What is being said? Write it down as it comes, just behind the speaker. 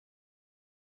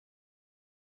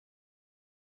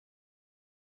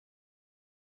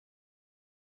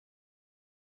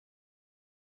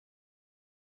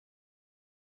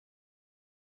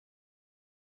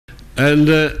And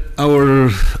our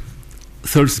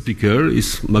third speaker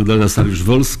is Magdalena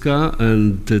Saryusz-Wolska,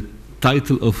 and the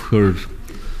title of her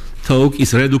talk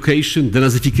is Reeducation,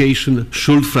 Denazification,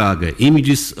 Schuldfrage,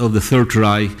 Images of the Third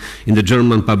Reich in the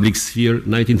German Public Sphere,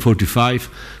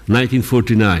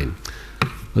 1945-1949.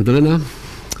 Magdalena,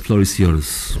 the floor is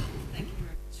yours. Thank you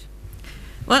very much.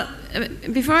 Well,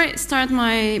 before I start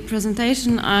my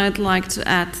presentation, I'd like to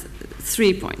add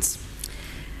 3 points.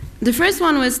 The first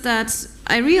one was that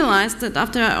I realized that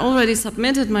after I already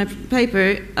submitted my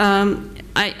paper,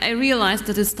 I realized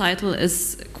that its title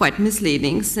is quite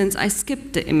misleading, since I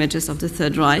skipped the images of the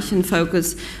Third Reich and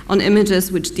focus on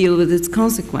images which deal with its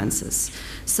consequences.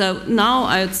 So now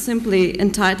I would simply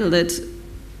entitle it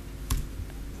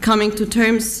Coming to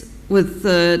Terms with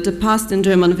the Past in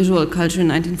German Visual Culture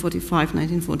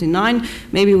 1945-1949,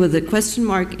 maybe with a question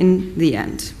mark in the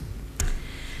end.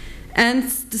 And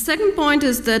the second point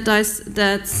is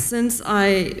that since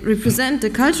I represent the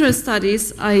cultural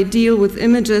studies, I deal with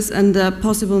images and their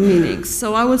possible meanings.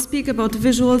 So I will speak about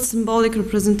visual, symbolic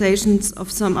representations of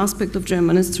some aspect of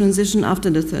Germany's transition after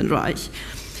the Third Reich.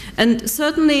 And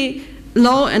certainly,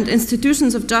 law and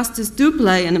institutions of justice do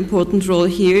play an important role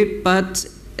here, but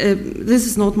this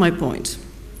is not my point.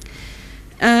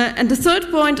 And the third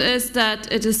point is that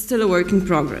it is still a work in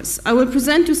progress. I will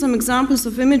present you some examples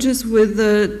of images with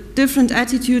a different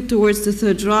attitude towards the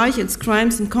Third Reich, its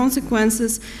crimes and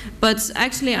consequences, but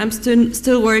actually I'm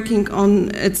still working on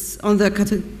their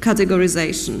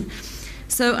categorization.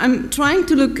 So I'm trying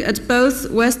to look at both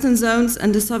Western zones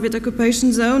and the Soviet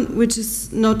occupation zone, which is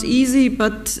not easy,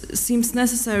 but seems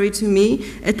necessary to me,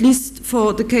 at least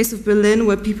for the case of Berlin,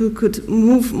 where people could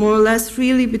move more or less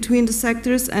freely between the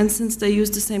sectors, and since they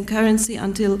used the same currency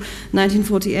until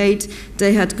 1948,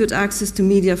 they had good access to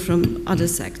media from other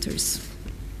sectors.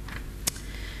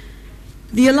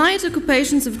 The Allied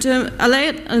occupation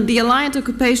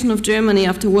of Germany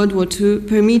after World War II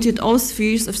permeated all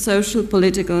spheres of social,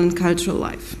 political, and cultural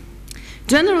life.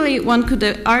 Generally, one could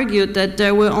argue that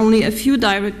there were only a few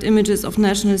direct images of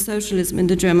National Socialism in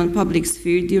the German public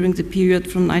sphere during the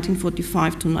period from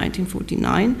 1945 to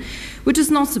 1949, which is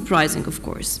not surprising, of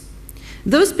course.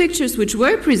 Those pictures which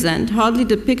were present hardly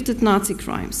depicted Nazi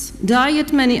crimes. There are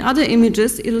yet many other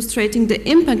images illustrating the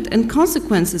impact and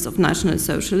consequences of National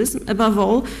Socialism, above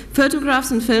all, photographs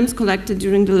and films collected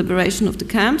during the liberation of the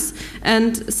camps,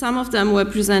 and some of them were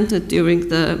presented during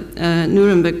the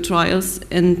Nuremberg trials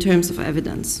in terms of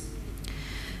evidence.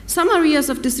 Some areas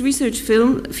of this research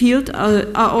field are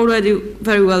already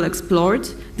very well explored.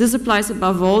 This applies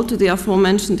above all to the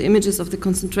aforementioned images of the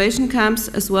concentration camps,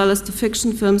 as well as to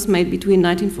fiction films made between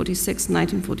 1946 and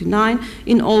 1949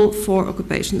 in all 4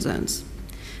 occupation zones.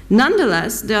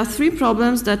 Nonetheless, there are 3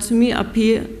 problems that to me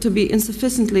appear to be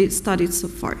insufficiently studied so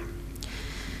far.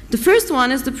 The first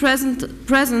one is the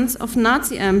presence of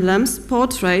Nazi emblems,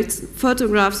 portraits,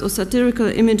 photographs, or satirical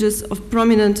images of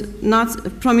prominent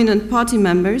party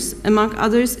members, among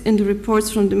others in the reports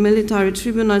from the military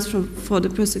tribunals for the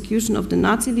prosecution of the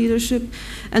Nazi leadership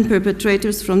and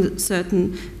perpetrators from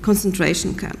certain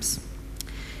concentration camps.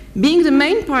 Being the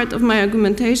main part of my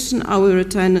argumentation, I will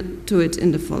return to it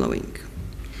in the following.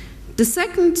 The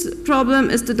second problem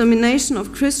is the domination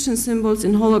of Christian symbols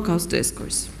in Holocaust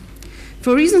discourse.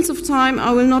 For reasons of time,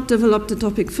 I will not develop the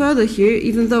topic further here,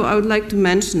 even though I would like to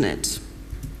mention it.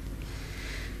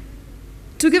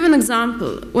 To give an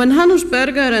example, when Hanusz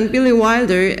Berger and Billy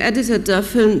Wilder edited their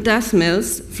film Death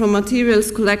Mills from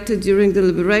materials collected during the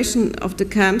liberation of the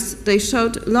camps, they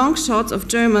showed long shots of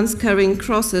Germans carrying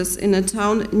crosses in a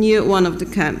town near one of the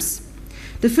camps.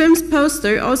 The film's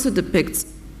poster also depicts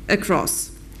a cross.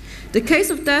 The case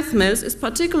of Death Mills is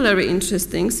particularly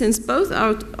interesting since both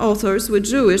authors were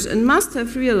Jewish and must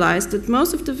have realized that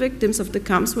most of the victims of the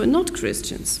camps were not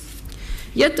Christians.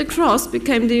 Yet the cross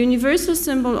became the universal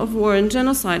symbol of war and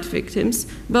genocide victims,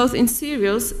 both in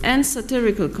serials and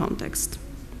satirical context.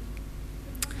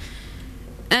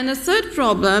 And a third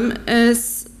problem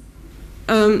is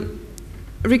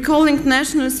recalling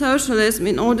National Socialism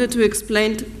in order to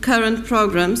explain current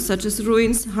programs such as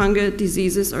ruins, hunger,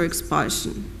 diseases, or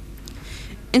expulsion.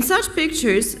 In such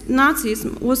pictures,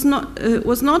 Nazism was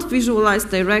not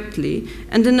visualized directly,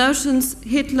 and the notions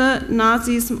Hitler,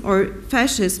 Nazism, or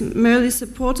fascism merely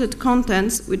supported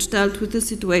contents which dealt with the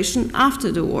situation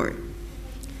after the war.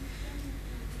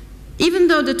 Even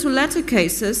though the 2 latter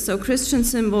cases, so Christian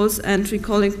symbols and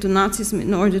recalling to Nazism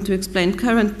in order to explain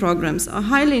current programs, are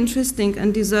highly interesting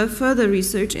and deserve further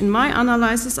research, in my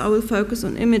analysis I will focus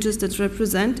on images that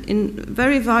represent, in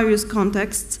very various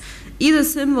contexts, either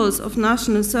symbols of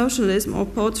National Socialism or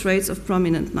portraits of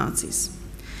prominent Nazis.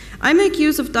 I make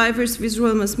use of diverse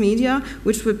visual mass media,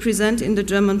 which were present in the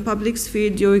German public sphere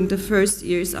during the first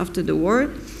years after the war.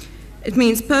 It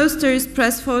means posters,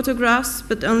 press photographs,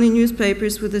 but only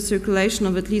newspapers with a circulation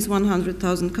of at least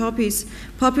 100,000 copies,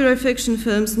 popular fiction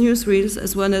films, newsreels,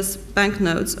 as well as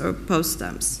banknotes or post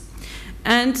stamps.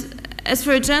 And as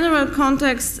for a general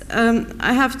context,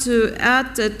 I have to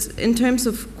add that in terms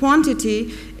of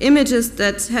quantity, images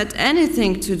that had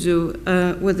anything to do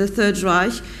with the Third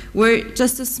Reich were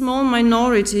just a small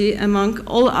minority among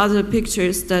all other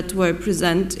pictures that were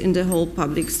present in the whole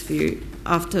public sphere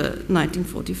after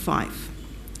 1945.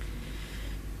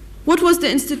 What was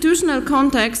the institutional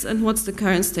context and what's the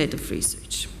current state of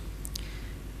research?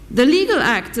 The legal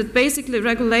act that basically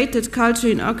regulated culture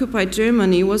in occupied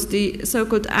Germany was the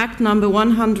so-called Act number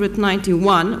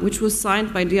 191, which was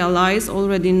signed by the Allies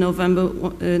already in November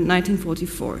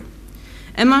 1944.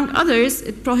 Among others,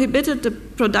 it prohibited the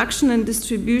production and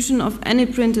distribution of any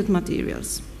printed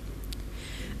materials.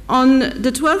 On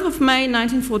the 12th of May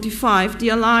 1945,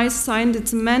 the Allies signed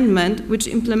its amendment, which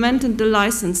implemented the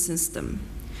license system.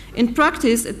 In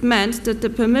practice, it meant that the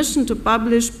permission to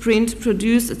publish, print,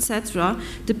 produce, etc.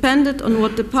 depended on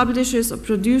what the publishers or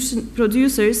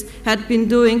producers had been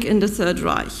doing in the Third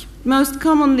Reich. Most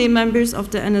commonly, members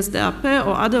of the NSDAP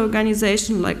or other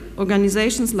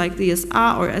organizations like the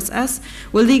SA or SS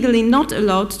were legally not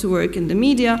allowed to work in the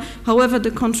media. However,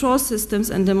 the control systems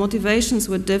and the motivations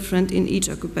were different in each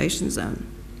occupation zone.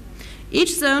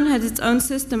 Each zone had its own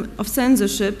system of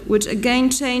censorship, which again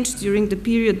changed during the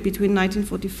period between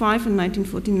 1945 and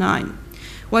 1949.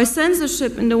 While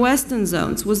censorship in the Western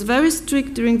zones was very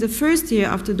strict during the first year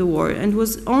after the war and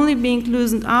was only being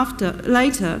loosened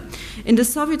later, in the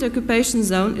Soviet occupation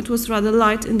zone it was rather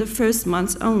light in the first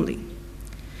months only.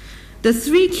 The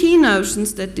three key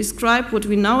notions that describe what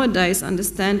we nowadays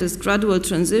understand as gradual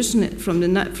transition from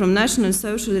National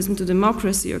Socialism to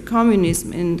democracy or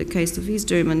communism in the case of East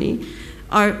Germany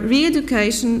are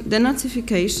Reeducation,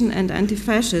 Denazification, and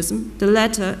anti-fascism, the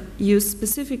latter used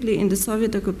specifically in the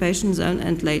Soviet occupation zone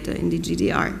and later in the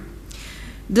GDR.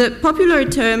 The popular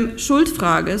term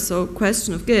Schuldfrage, so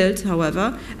question of guilt,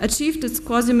 however, achieved its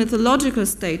quasi-mythological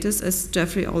status, as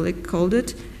Jeffrey Olick called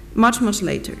it, much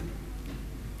later.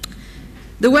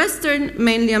 The Western,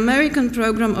 mainly American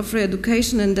program of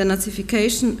Reeducation and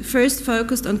Denazification first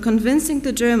focused on convincing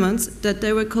the Germans that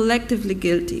they were collectively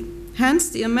guilty. Hence,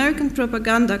 the American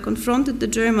propaganda confronted the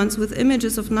Germans with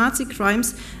images of Nazi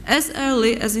crimes as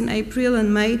early as in April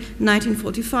and May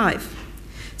 1945.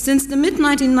 Since the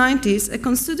mid-1990s, a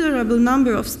considerable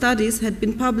number of studies had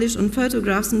been published on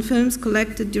photographs and films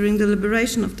collected during the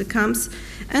liberation of the camps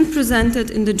and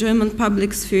presented in the German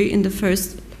public sphere in the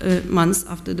first months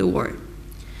after the war.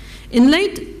 In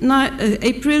late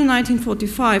April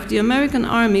 1945, the American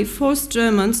army forced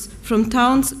Germans from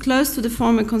towns close to the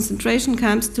former concentration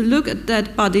camps to look at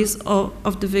dead bodies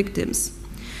of the victims.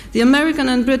 The American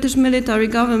and British military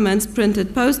governments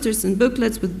printed posters and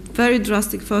booklets with very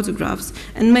drastic photographs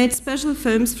and made special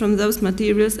films from those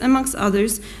materials, amongst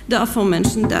others, the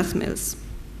aforementioned death mills.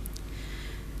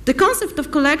 The concept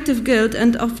of collective guilt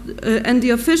and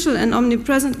the official and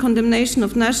omnipresent condemnation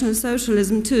of National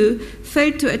Socialism, too,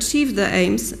 failed to achieve their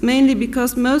aims, mainly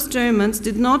because most Germans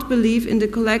did not believe in the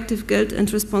collective guilt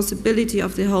and responsibility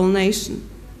of the whole nation.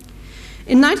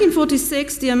 In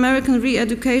 1946, the American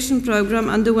Reeducation program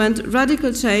underwent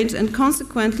radical change and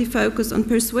consequently focused on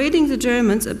persuading the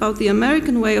Germans about the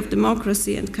American way of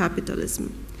democracy and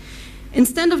capitalism.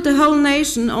 Instead of the whole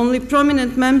nation, only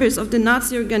prominent members of the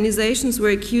Nazi organizations were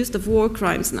accused of war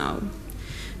crimes now.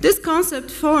 This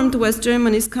concept formed West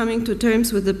Germany's coming to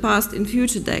terms with the past in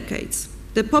future decades.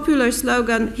 The popular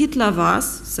slogan, Hitler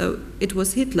war's, so it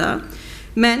was Hitler,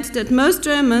 meant that most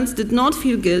Germans did not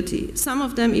feel guilty. Some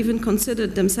of them even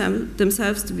considered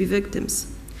themselves to be victims.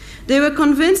 They were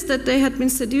convinced that they had been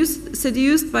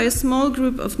seduced by a small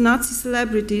group of Nazi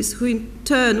celebrities who in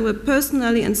turn were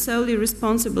personally and solely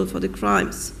responsible for the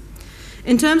crimes.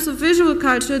 In terms of visual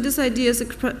culture, this idea is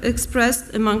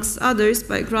expressed, amongst others,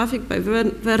 by a graphic by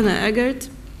Werner Eggert.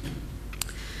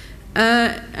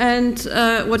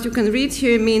 What you can read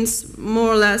here means more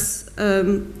or less,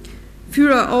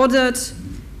 Führer ordered,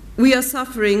 we are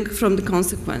suffering from the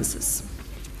consequences.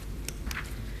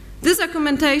 This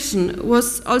argumentation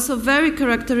was also very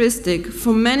characteristic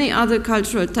for many other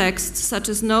cultural texts, such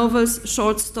as novels,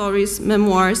 short stories,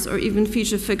 memoirs, or even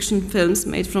feature fiction films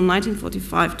made from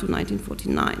 1945 to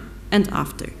 1949 and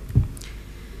after.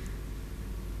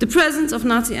 The presence of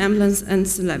Nazi emblems and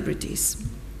celebrities.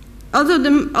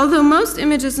 Although most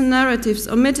images and narratives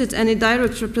omitted any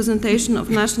direct representation of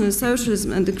National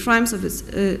Socialism and the crimes of its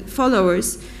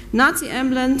followers, Nazi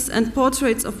emblems and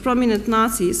portraits of prominent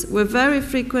Nazis were very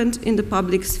frequent in the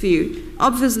public sphere,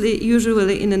 obviously,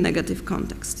 usually in a negative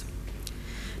context.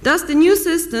 Thus, the new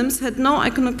systems had no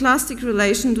iconoclastic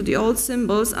relation to the old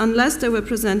symbols unless they were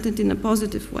presented in a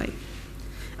positive way.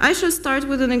 I shall start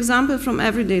with an example from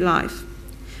everyday life.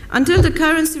 Until the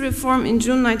currency reform in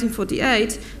June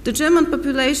 1948, the German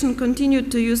population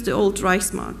continued to use the old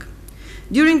Reichsmark.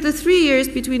 During the 3 years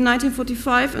between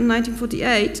 1945 and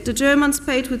 1948, the Germans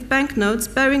paid with banknotes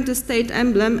bearing the state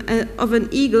emblem of an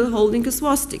eagle holding a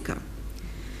swastika.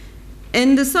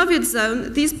 In the Soviet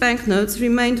zone, these banknotes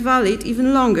remained valid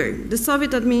even longer. The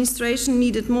Soviet administration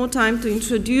needed more time to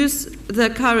introduce the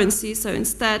currency, so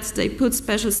instead they put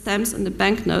special stamps on the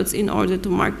banknotes in order to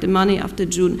mark the money after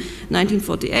June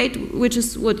 1948, which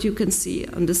is what you can see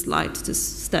on the slide, this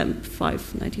stamp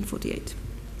 5, 1948.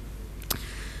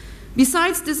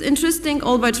 Besides this interesting,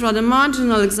 albeit rather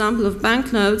marginal example of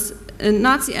banknotes,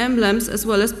 Nazi emblems, as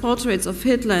well as portraits of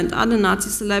Hitler and other Nazi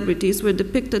celebrities, were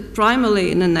depicted primarily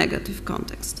in a negative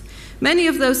context. Many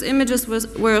of those images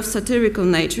were of satirical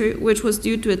nature, which was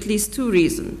due to at least 2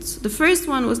 reasons. The first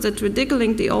one was that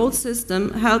ridiculing the old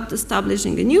system helped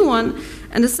establishing a new one,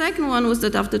 and the second one was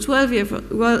that after 12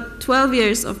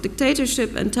 years of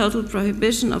dictatorship and total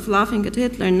prohibition of laughing at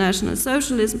Hitler and National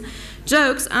Socialism,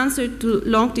 jokes answered to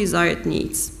long-desired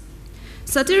needs.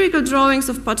 Satirical drawings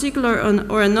of particular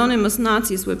or anonymous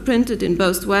Nazis were printed in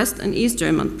both West and East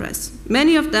German press.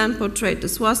 Many of them portrayed the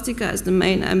swastika as the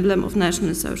main emblem of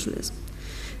National Socialism.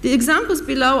 The examples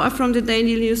below are from the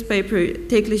daily newspaper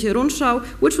Tägliche Rundschau,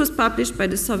 which was published by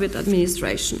the Soviet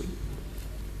administration.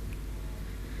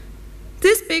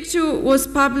 This picture was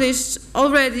published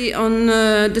already on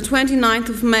the 29th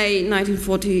of May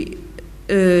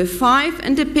 1945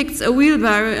 and depicts a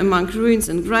wheelbarrow among ruins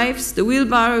and graves. The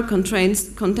wheelbarrow contains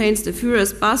the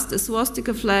Führer's bust, a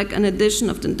swastika flag, an edition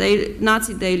of the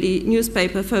Nazi daily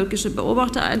newspaper Völkische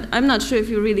Beobachter. I'm not sure if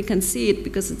you really can see it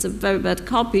because it's a very bad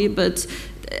copy, but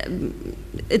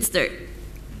it's there.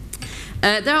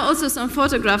 There are also some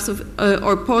photographs of,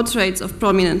 or portraits of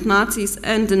prominent Nazis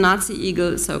and the Nazi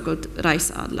eagle, so-called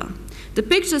Reichsadler. The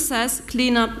picture says,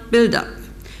 clean up, build up,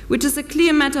 which is a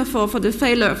clear metaphor for the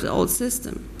failure of the old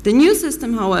system. The new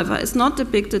system, however, is not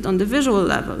depicted on the visual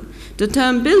level. The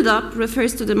term build-up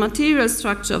refers to the material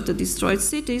structure of the destroyed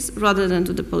cities rather than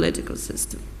to the political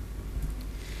system.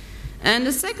 And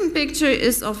the second picture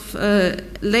is of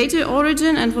later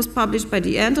origin and was published by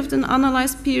the end of the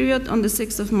analyzed period on the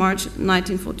 6th of March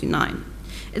 1949.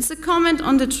 It's a comment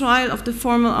on the trial of the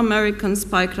former American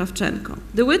spy Kravchenko.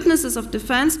 The witnesses of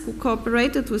defense who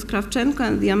cooperated with Kravchenko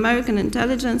and the American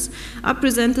intelligence are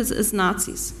presented as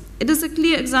Nazis. It is a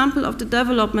clear example of the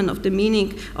development of the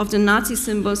meaning of the Nazi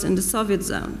symbols in the Soviet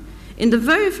zone. In the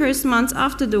very first months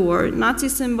after the war, Nazi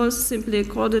symbols simply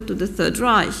accorded to the Third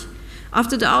Reich.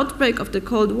 After the outbreak of the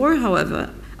Cold War,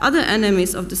 however, other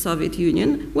enemies of the Soviet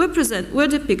Union were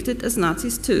depicted as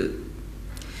Nazis too.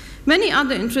 Many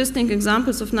other interesting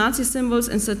examples of Nazi symbols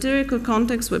in satirical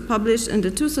context were published in the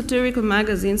 2 satirical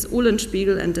magazines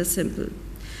Uhlenspiegel and Der Simpel.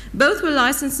 Both were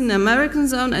licensed in the American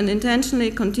zone and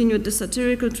intentionally continued the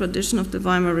satirical tradition of the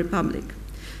Weimar Republic.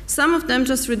 Some of them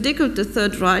just ridiculed the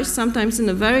Third Reich, sometimes in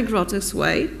a very grotesque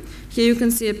way. Here you can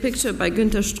see a picture by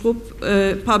Günter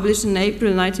Strupp, published in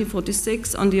April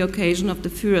 1946 on the occasion of the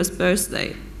Führer's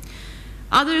birthday.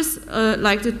 Others,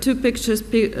 like the 2 pictures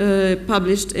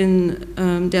published in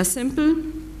Der Simpel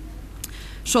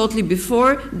shortly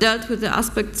before, dealt with the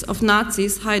aspects of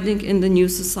Nazis hiding in the new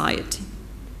society.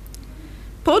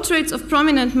 Portraits of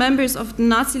prominent members of the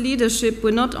Nazi leadership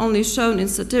were not only shown in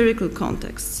satirical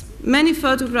contexts. Many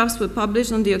photographs were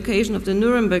published on the occasion of the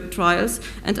Nuremberg trials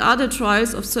and other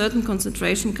trials of certain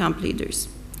concentration camp leaders.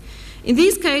 In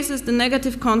these cases, the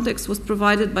negative context was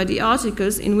provided by the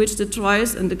articles in which the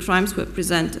trials and the crimes were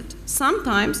presented.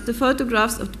 Sometimes, the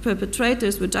photographs of the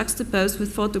perpetrators were juxtaposed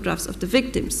with photographs of the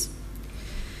victims.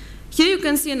 Here you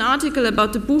can see an article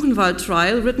about the Buchenwald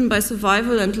trial written by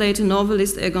survival and later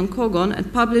novelist Egon Kogon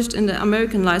and published in the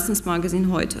American licensed magazine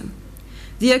Heute.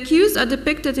 The accused are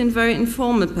depicted in very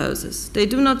informal poses. They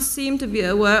do not seem to be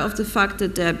aware of the fact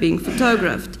that they are being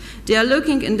photographed. They are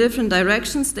looking in different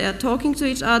directions, they are talking to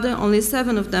each other, only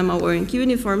 7 of them are wearing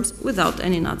uniforms without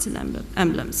any Nazi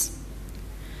emblems.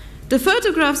 The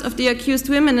photographs of the accused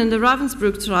women in the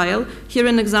Ravensbrück trial, here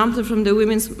an example from the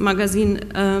women's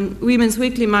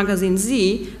weekly magazine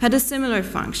Z, had a similar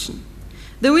function.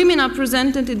 The women are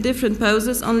presented in different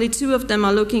poses, only 2 of them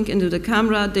are looking into the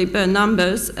camera. They bear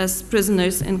numbers, as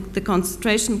prisoners in the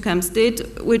concentration camps did,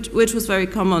 which was very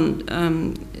common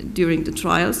during the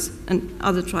trials and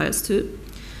other trials too.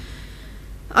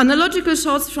 Analogical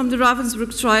shots from the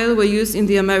Ravensbrück trial were used in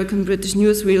the American-British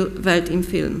newsreel Welt im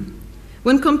Film.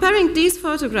 When comparing these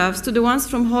photographs to the ones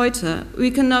from Heute,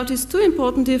 we can notice two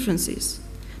important differences.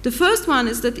 The first one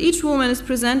is that each woman is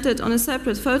presented on a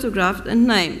separate photograph and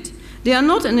named. They are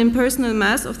not an impersonal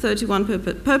mass of 31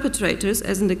 perpetrators,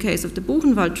 as in the case of the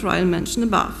Buchenwald trial mentioned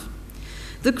above.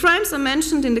 The crimes are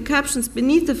mentioned in the captions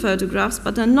beneath the photographs,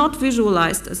 but are not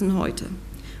visualized as in Heute.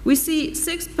 We see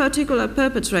 6 particular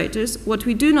perpetrators. What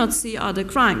we do not see are the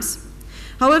crimes.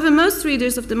 However, most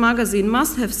readers of the magazine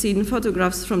must have seen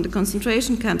photographs from the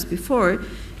concentration camps before,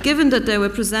 given that they were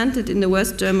presented in the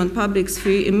West German public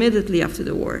sphere immediately after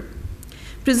the war.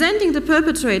 Presenting the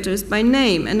perpetrators by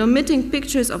name and omitting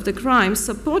pictures of the crimes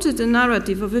supported the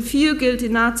narrative of a few guilty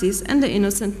Nazis and the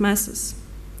innocent masses.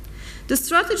 The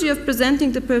strategy of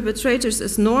presenting the perpetrators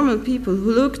as normal people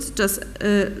who looked just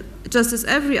as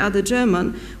every other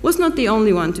German was not the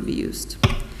only one to be used.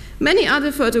 Many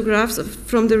other photographs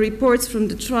from the reports from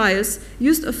the trials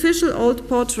used official old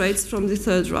portraits from the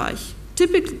Third Reich.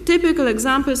 Typical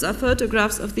examples are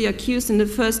photographs of the accused in the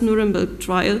first Nuremberg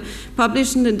trial,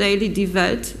 published in the daily Die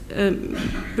Welt,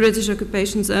 British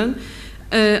occupation zone,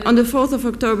 on the 4th of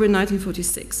October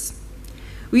 1946.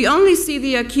 We only see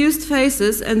the accused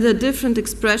faces and their different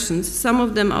expressions. Some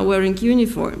of them are wearing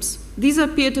uniforms. These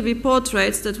appear to be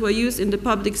portraits that were used in the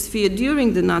public sphere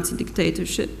during the Nazi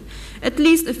dictatorship. At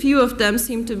least a few of them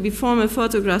seem to be former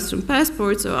photographs from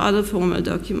passports or other formal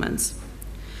documents.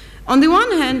 On the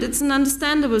one hand, it's an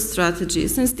understandable strategy,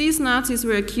 since these Nazis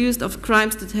were accused of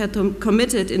crimes that had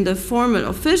committed in their formal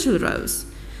official roles.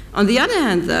 On the other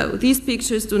hand, though, these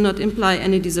pictures do not imply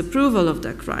any disapproval of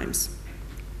their crimes.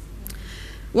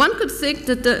 One could think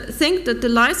that the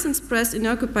licensed press in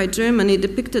occupied Germany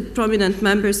depicted prominent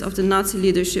members of the Nazi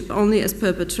leadership only as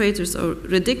perpetrators or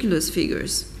ridiculous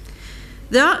figures.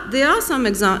 There are some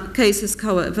cases,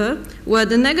 however, where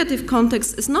the negative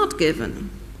context is not given.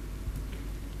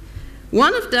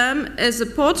 One of them is a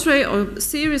portrait or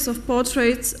series of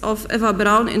portraits of Eva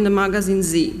Braun in the magazine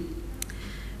Sie.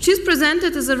 She's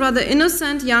presented as a rather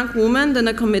innocent young woman than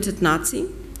a committed Nazi.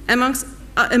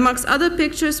 Amongst other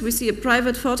pictures, we see a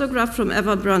private photograph from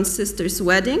Eva Braun's sister's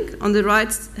wedding. On the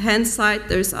right-hand side,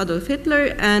 there's Adolf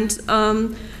Hitler, and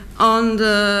on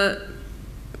the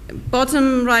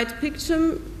bottom left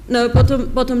picture,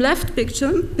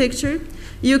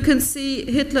 you can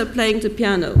see Hitler playing the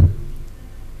piano.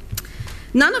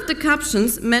 None of the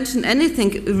captions mention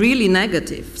anything really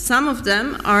negative. Some of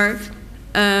them are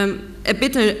a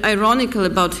bit ironical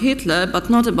about Hitler, but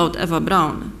not about Eva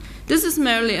Braun. This is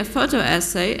merely a photo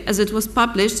essay, as it was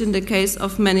published in the case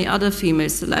of many other female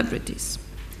celebrities.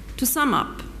 To sum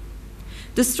up,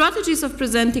 the strategies of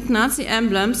presenting Nazi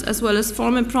emblems as well as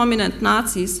former prominent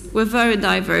Nazis were very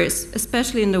diverse,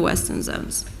 especially in the Western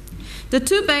zones. The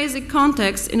two basic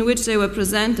contexts in which they were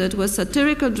presented were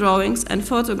satirical drawings and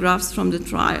photographs from the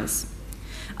trials.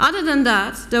 Other than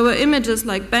that, there were images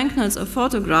like banknotes or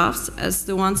photographs, as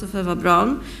the ones of Eva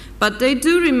Braun, but they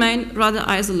do remain rather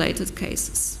isolated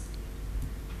cases.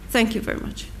 Thank you very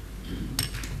much.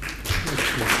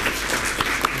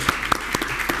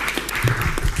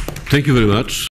 Thank you very much.